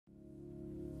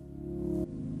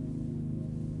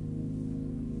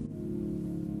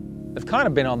I've kind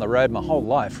of been on the road my whole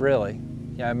life, really.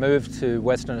 You know, I moved to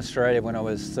Western Australia when I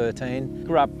was 13,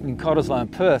 grew up in Cottesloe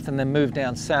and Perth, and then moved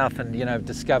down south and, you know,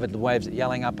 discovered the waves at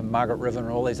Yellingup and Margaret River and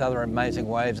all these other amazing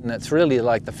waves, and it's really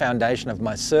like the foundation of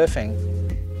my surfing.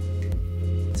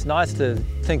 It's nice to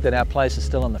think that our place is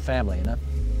still in the family, you know.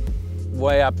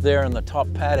 Way up there in the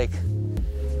top paddock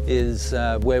is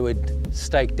where we'd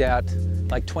staked out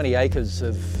like 20 acres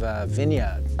of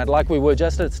vineyard. And like we were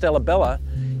just at Stella Bella,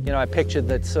 you know, I pictured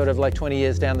that sort of like 20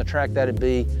 years down the track, that'd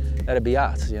be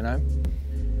us, you know.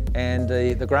 And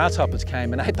the grasshoppers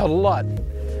came and ate the lot.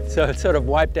 So it sort of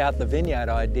wiped out the vineyard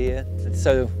idea. And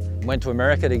so went to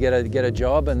America to get a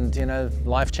job, and, you know,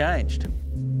 life changed.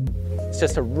 It's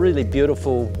just a really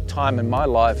beautiful time in my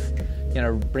life, you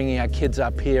know, bringing our kids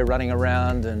up here, running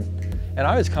around, and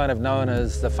I was kind of known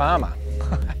as the farmer.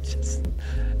 Just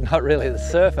not really the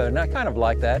surfer, and I kind of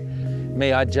like that.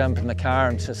 Me, I'd jump in the car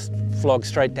and just flog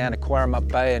straight down to Quaremup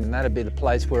Bay, and that'd be the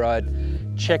place where I'd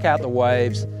check out the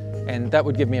waves, and that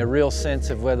would give me a real sense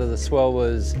of whether the swell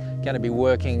was going to be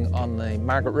working on the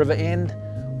Margaret River end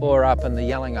or up in the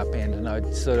Yellingup end, and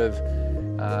I'd sort of,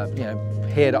 you know,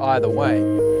 head either way.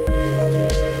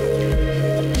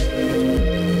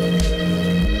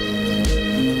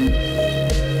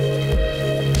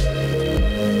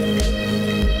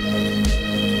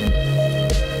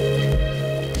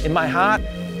 In my heart,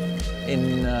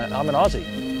 I'm an Aussie,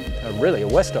 really a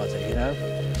West Aussie, you know,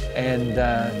 and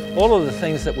all of the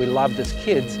things that we loved as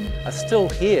kids are still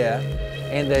here,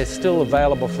 and they're still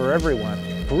available for everyone.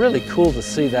 It's really cool to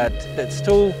see that it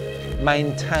still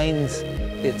maintains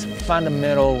its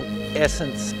fundamental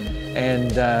essence,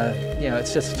 and you know,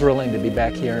 it's just thrilling to be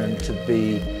back here and to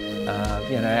be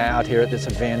you know, out here at this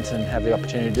event and have the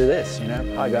opportunity to do this, you know.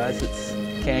 Hi guys, it's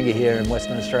Kanga here in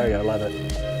Western Australia, I love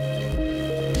it.